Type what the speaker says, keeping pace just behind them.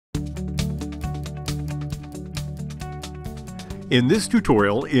In this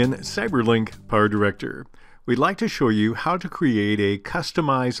tutorial in Cyberlink PowerDirector, we'd like to show you how to create a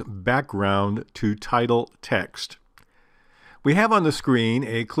customized background to title text. We have on the screen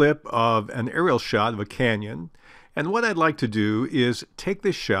a clip of an aerial shot of a canyon, and what I'd like to do is take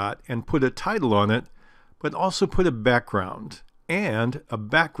this shot and put a title on it, but also put a background, and a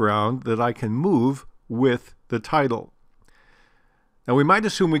background that I can move with the title. Now we might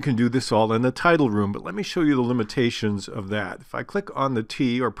assume we can do this all in the title room, but let me show you the limitations of that. If I click on the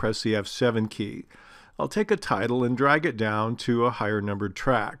T or press the F7 key, I'll take a title and drag it down to a higher numbered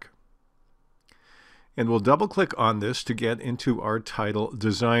track. And we'll double click on this to get into our title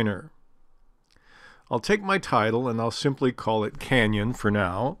designer. I'll take my title and I'll simply call it Canyon for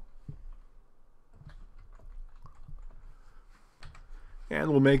now.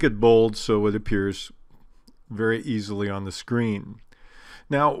 And we'll make it bold so it appears very easily on the screen.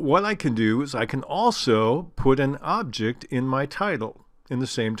 Now what I can do is I can also put an object in my title, in the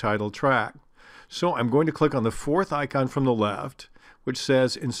same title track. So I'm going to click on the fourth icon from the left, which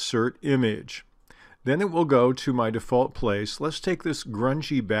says Insert Image. Then it will go to my default place. Let's take this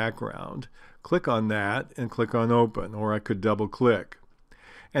grungy background, click on that, and click on Open, or I could double click.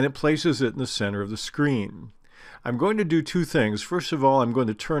 And it places it in the center of the screen. I'm going to do two things. First of all, I'm going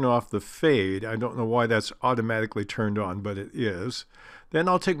to turn off the fade. I don't know why that's automatically turned on, but it is. Then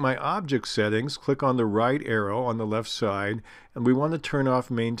I'll take my object settings, click on the right arrow on the left side, and we want to turn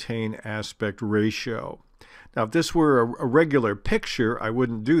off Maintain Aspect Ratio. Now if this were a regular picture, I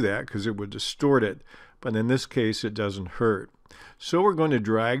wouldn't do that because it would distort it, but in this case it doesn't hurt. So we're going to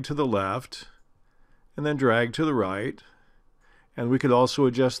drag to the left, and then drag to the right, and we could also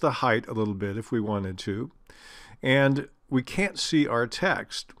adjust the height a little bit if we wanted to. And we can't see our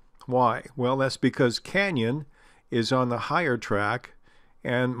text. Why? Well, that's because Canyon is on the higher track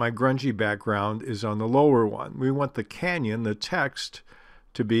and my grungy background is on the lower one. We want the canyon, the text,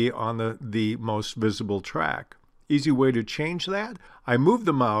 to be on the most visible track. Easy way to change that, I move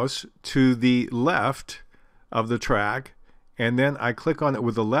the mouse to the left of the track and then I click on it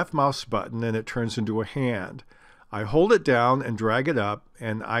with the left mouse button and it turns into a hand. I hold it down and drag it up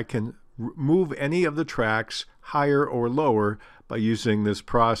and I can move any of the tracks higher or lower by using this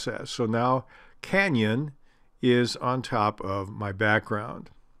process. So now Canyon is on top of my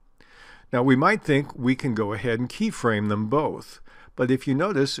background. Now we might think we can go ahead and keyframe them both, but if you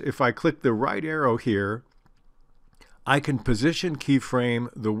notice, if I click the right arrow here, I can position keyframe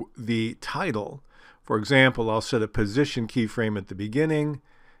the title. For example, I'll set a position keyframe at the beginning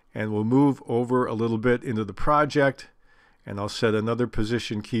and we'll move over a little bit into the project, and I'll set another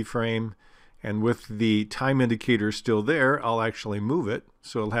position keyframe, and with the time indicator still there, I'll actually move it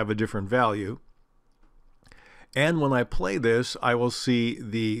so it'll have a different value. And when I play this, I will see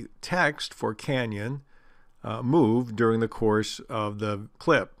the text for Canyon move during the course of the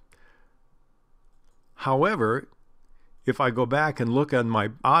clip. However, if I go back and look at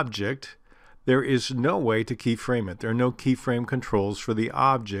my object, there is no way to keyframe it. There are no keyframe controls for the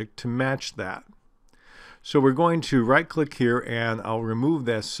object to match that. So we're going to right click here and I'll remove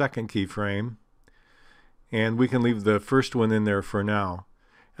that second keyframe, and we can leave the first one in there for now.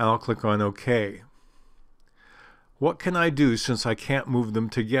 And I'll click on OK. What can I do since I can't move them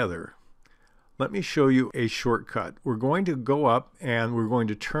together? Let me show you a shortcut. We're going to go up and we're going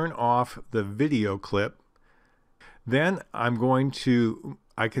to turn off the video clip. Then I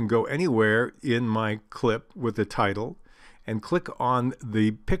can go anywhere in my clip with the title and click on the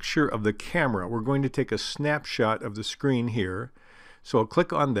picture of the camera. We're going to take a snapshot of the screen here. So I'll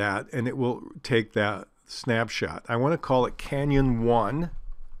click on that and it will take that snapshot. I want to call it Canyon 1.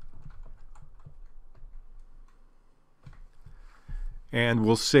 And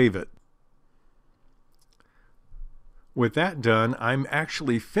we'll save it. With that done, I'm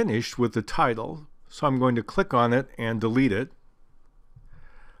actually finished with the title. So I'm going to click on it and delete it.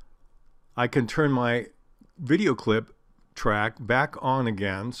 I can turn my video clip track back on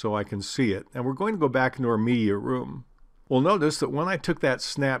again so I can see it. And we're going to go back into our media room. We'll notice that when I took that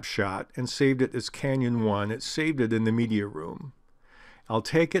snapshot and saved it as Canyon 1, it saved it in the media room. I'll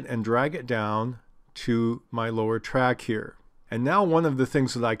take it and drag it down to my lower track here. And now one of the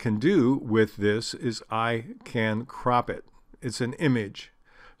things that I can do with this is I can crop it. It's an image.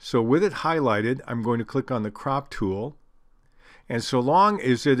 So with it highlighted, I'm going to click on the crop tool. And so long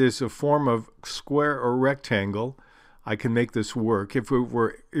as it is a form of square or rectangle, I can make this work. If it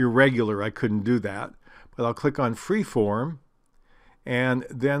were irregular, I couldn't do that. But I'll click on Freeform, and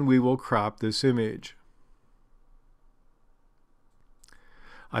then we will crop this image.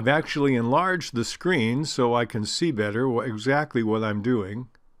 I've actually enlarged the screen so I can see better exactly what I'm doing.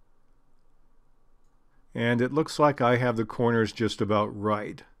 And it looks like I have the corners just about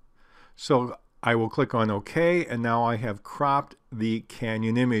right. So I will click on OK, and now I have cropped the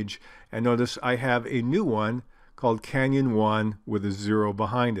canyon image. And notice I have a new one called Canyon 1 with a 0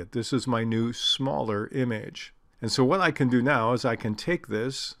 behind it. This is my new smaller image. And so what I can do now is I can take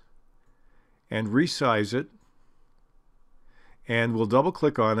this and resize it, and we'll double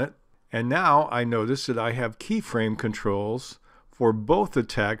click on it. And now I notice that I have keyframe controls for both the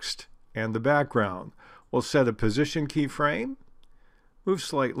text and the background. We'll set a position keyframe, move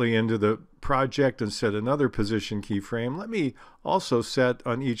slightly into the project and set another position keyframe. Let me also set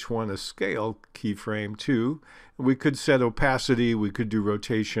on each one a scale keyframe too. We could set opacity, we could do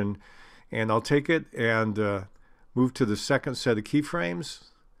rotation, and I'll take it and move to the second set of keyframes,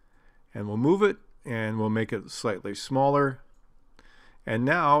 and we'll move it and we'll make it slightly smaller. And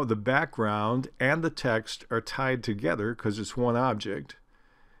now the background and the text are tied together because it's one object.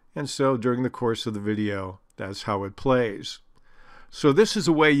 And so during the course of the video, that's how it plays. So this is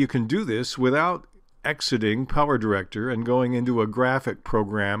a way you can do this without exiting PowerDirector and going into a graphic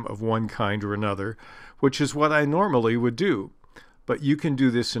program of one kind or another, which is what I normally would do. But you can do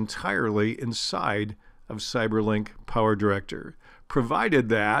this entirely inside of CyberLink PowerDirector, provided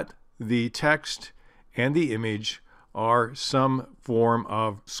that the text and the image are some form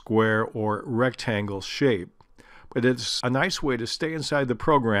of square or rectangle shape. But it's a nice way to stay inside the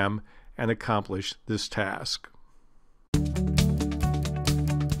program and accomplish this task.